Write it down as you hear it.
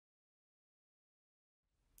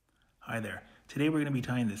Hi there. Today we're going to be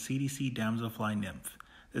tying the CDC Damselfly Nymph.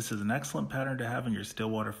 This is an excellent pattern to have in your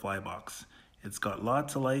stillwater fly box. It's got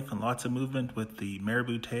lots of life and lots of movement with the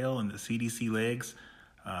marabou tail and the CDC legs.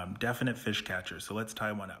 Definite fish catcher, so let's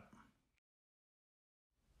tie one up.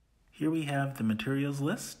 Here we have the materials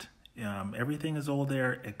list. Everything is all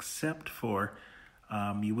there except for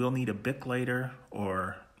you will need a Bic lighter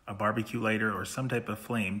or a barbecue lighter or some type of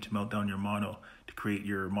flame to melt down your mono to create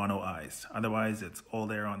your mono eyes. Otherwise, it's all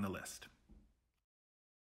there on the list.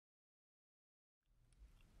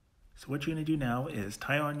 So what you're going to do now is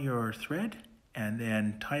tie on your thread and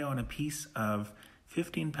then tie on a piece of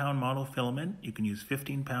 15-pound monofilament. You can use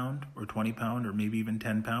 15-pound or 20-pound or maybe even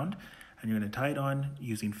 10-pound. And you're going to tie it on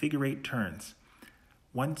using figure-8 turns.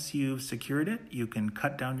 Once you've secured it, you can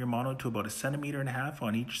cut down your mono to about 1.5 centimeters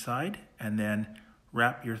on each side and then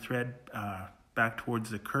wrap your thread back towards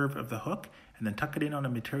the curve of the hook and then tuck it in on a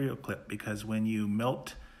material clip, because when you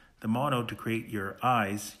melt the mono to create your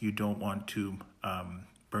eyes, you don't want to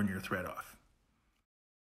burn your thread off.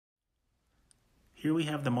 Here we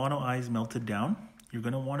have the mono eyes melted down. You're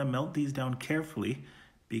going to want to melt these down carefully,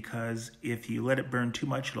 because if you let it burn too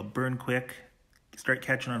much, it'll burn quick, start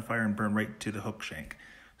catching on fire and burn right to the hook shank.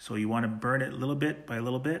 So you want to burn it little bit by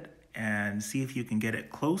little bit and see if you can get it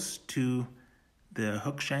close to the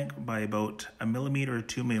hook shank by about 1 millimeter or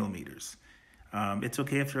 2 millimeters. It's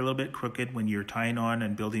okay if they're a little bit crooked. When you're tying on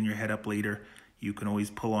and building your head up later, you can always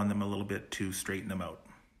pull on them a little bit to straighten them out.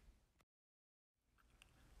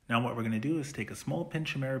 Now what we're going to do is take a small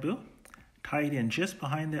pinch of marabou, tie it in just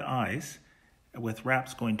behind the eyes with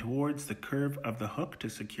wraps going towards the curve of the hook to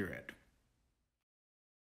secure it.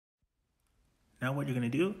 Now what you're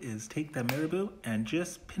going to do is take the marabou and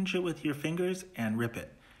just pinch it with your fingers and rip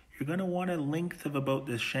it. You're going to want a length of about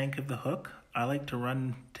the shank of the hook. I like to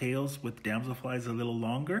run tails with damselflies a little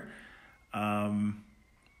longer.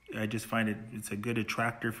 I just find it's a good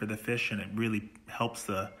attractor for the fish, and it really helps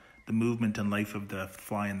the movement and life of the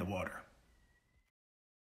fly in the water.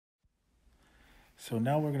 So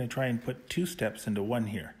now we're going to try and put 2 steps into one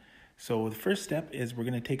here. So the first step is we're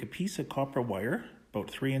going to take a piece of copper wire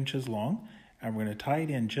about 3 inches long, and we're going to tie it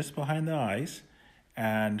in just behind the eyes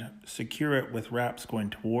and secure it with wraps going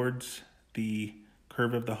towards the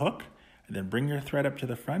curve of the hook, and then bring your thread up to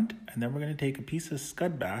the front, and then we're going to take a piece of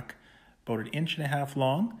scud back about 1.5 inches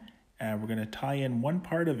long, and we're going to tie in one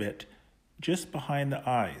part of it just behind the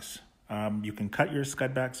eyes. You can cut your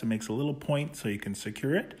scud back so it makes a little point so you can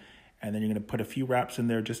secure it, and then you're going to put a few wraps in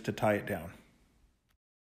there just to tie it down.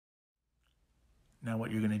 Now what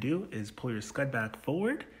you're going to do is pull your scud back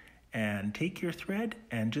forward and take your thread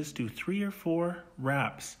and just do 3 or 4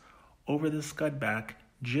 wraps over the scud back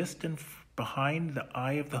just behind the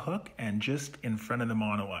eye of the hook and just in front of the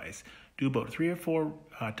mono eyes. Do about 3 or 4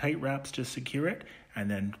 tight wraps to secure it, and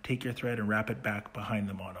then take your thread and wrap it back behind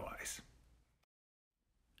the mono eyes.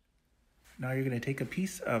 Now you're going to take a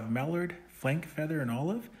piece of mallard, flank feather, and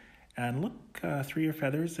olive and look through your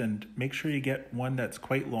feathers and make sure you get one that's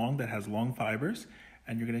quite long, that has long fibers,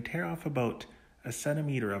 and you're going to tear off about 1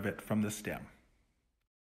 centimeter of it from the stem.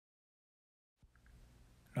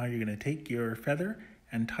 Now you're going to take your feather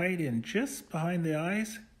and tie it in just behind the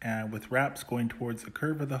eyes and with wraps going towards the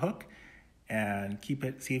curve of the hook, and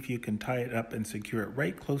see if you can tie it up and secure it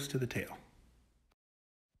right close to the tail.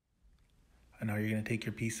 And now you're going to take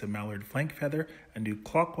your piece of mallard flank feather and do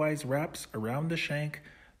clockwise wraps around the shank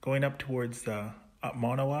going up towards the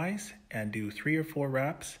mono eyes, and do 3 or 4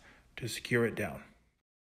 wraps to secure it down.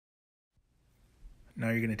 Now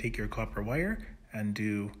you're going to take your copper wire and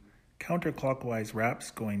do counterclockwise wraps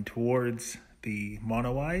going towards the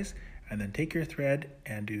mono eyes, and then take your thread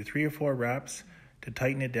and do 3 or 4 wraps to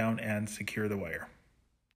tighten it down and secure the wire.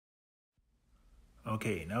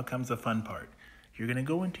 Okay, now comes the fun part. You're going to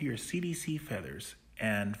go into your CDC feathers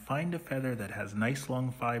and find a feather that has nice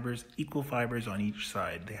long fibers, equal fibers on each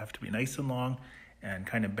side. They have to be nice and long and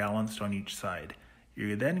kind of balanced on each side.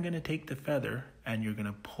 You're then going to take the feather and you're going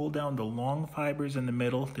to pull down the long fibers in the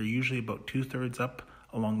middle. They're usually about 2/3 up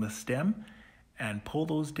along the stem, and pull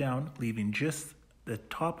those down, leaving just the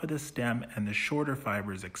top of the stem and the shorter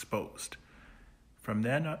fibers exposed. From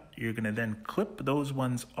then, you're going to then clip those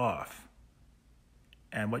ones off.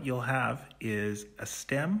 And what you'll have is a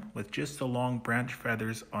stem with just the long branch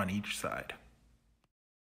feathers on each side.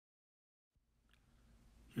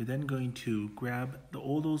 You're then going to grab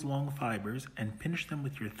all those long fibers and pinch them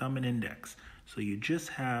with your thumb and index. So you just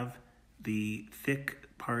have the thick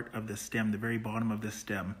part of the stem, the very bottom of the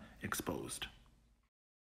stem, exposed.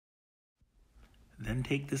 Then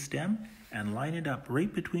take the stem and line it up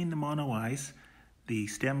right between the mono eyes. The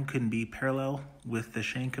stem can be parallel with the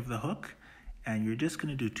shank of the hook, and you're just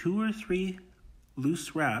going to do 2 or 3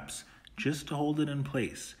 loose wraps just to hold it in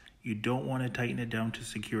place. You don't want to tighten it down to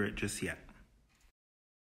secure it just yet.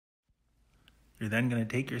 You're then going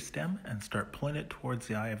to take your stem and start pulling it towards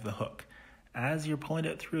the eye of the hook. As you're pulling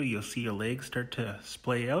it through, you'll see your legs start to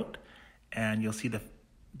splay out, and you'll see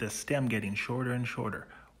the stem getting shorter and shorter.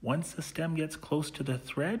 Once the stem gets close to the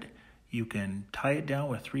thread, you can tie it down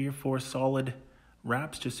with 3 or 4 solid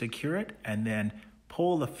wraps to secure it, and then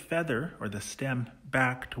pull the feather or the stem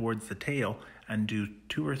back towards the tail and do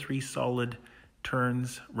 2 or 3 solid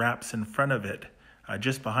turns, wraps in front of it,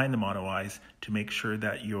 just behind the mono eyes, to make sure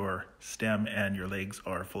that your stem and your legs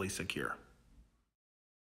are fully secure.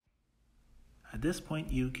 At this point,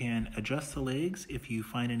 you can adjust the legs. If you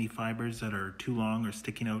find any fibers that are too long or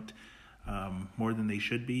sticking out more than they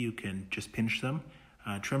should be, you can just pinch them.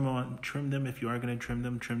 Trim them if you are going to trim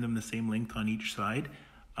them the same length on each side.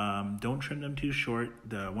 Don't trim them too short.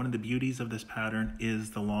 One of the beauties of this pattern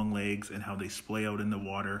is the long legs and how they splay out in the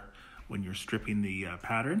water when you're stripping the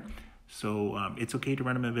pattern. So it's okay to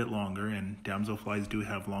run them a bit longer, and damselflies do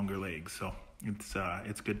have longer legs, so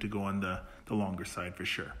it's good to go on the longer side for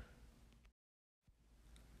sure.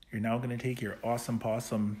 You're now going to take your awesome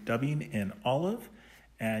possum dubbing in olive,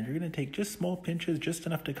 and you're going to take just small pinches, just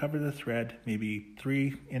enough to cover the thread, maybe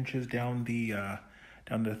 3 inches down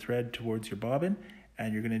the thread towards your bobbin,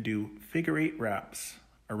 and you're going to do figure 8 wraps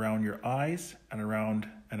around your eyes and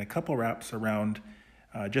a couple wraps around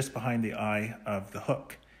just behind the eye of the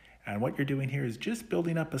hook. And what you're doing here is just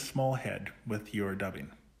building up a small head with your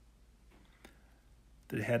dubbing.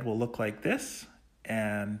 The head will look like this,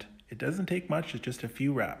 and it doesn't take much, it's just a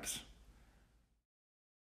few wraps.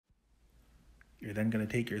 You're then going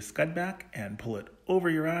to take your scud back and pull it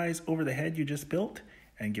over your eyes, over the head you just built,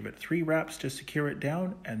 and give it 3 wraps to secure it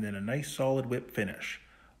down, and then a nice solid whip finish.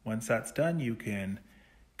 Once that's done, you can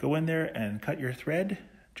go in there and cut your thread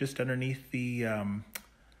just underneath the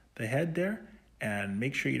head there, and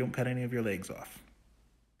make sure you don't cut any of your legs off.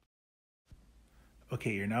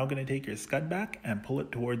 Okay, you're now going to take your scud back and pull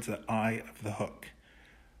it towards the eye of the hook.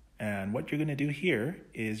 And what you're going to do here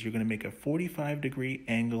is you're going to make a 45-degree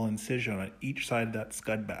angle incision on each side of that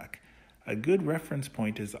scud back. A good reference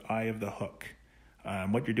point is the eye of the hook.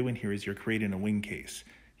 What you're doing here is you're creating a wing case.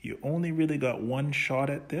 You only really got one shot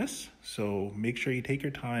at this, so make sure you take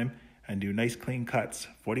your time and do nice clean cuts,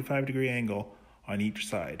 45-degree angle on each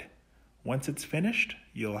side. Once it's finished,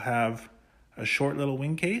 you'll have a short little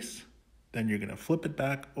wing case. Then you're going to flip it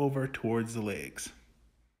back over towards the legs.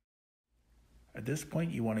 At this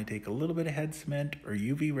point, you want to take a little bit of head cement or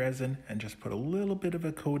UV resin and just put a little bit of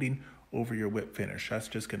a coating over your whip finish. That's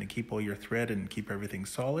just going to keep all your thread and keep everything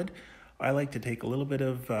solid. I like to take a little bit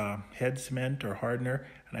of head cement or hardener,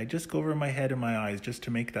 and I just go over my head and my eyes just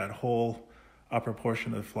to make that whole upper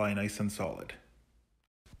portion of the fly nice and solid.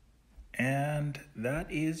 And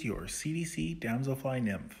that is your CDC Damselfly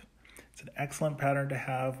Nymph. It's an excellent pattern to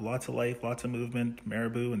have, lots of life, lots of movement,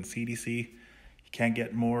 marabou and CDC. Can't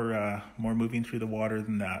get more moving through the water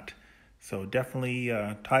than that. So definitely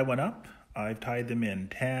tie one up. I've tied them in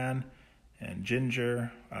tan and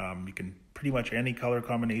ginger. You can pretty much any color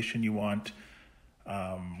combination you want,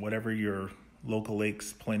 whatever your local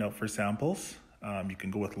lake's pulling out for samples. You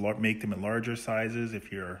can go with make them in larger sizes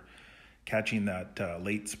if you're catching that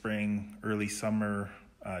late spring, early summer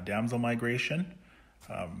damsel migration.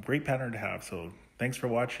 Great pattern to have. So thanks for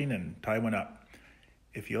watching, and tie one up.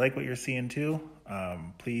 If you like what you're seeing too,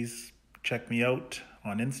 please check me out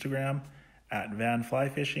on Instagram at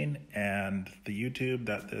 @vanflyfishing, and the YouTube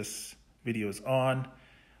that this video is on.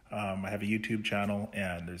 I have a YouTube channel,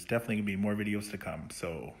 and there's definitely going to be more videos to come.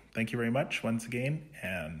 So thank you very much once again,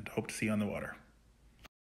 and hope to see you on the water.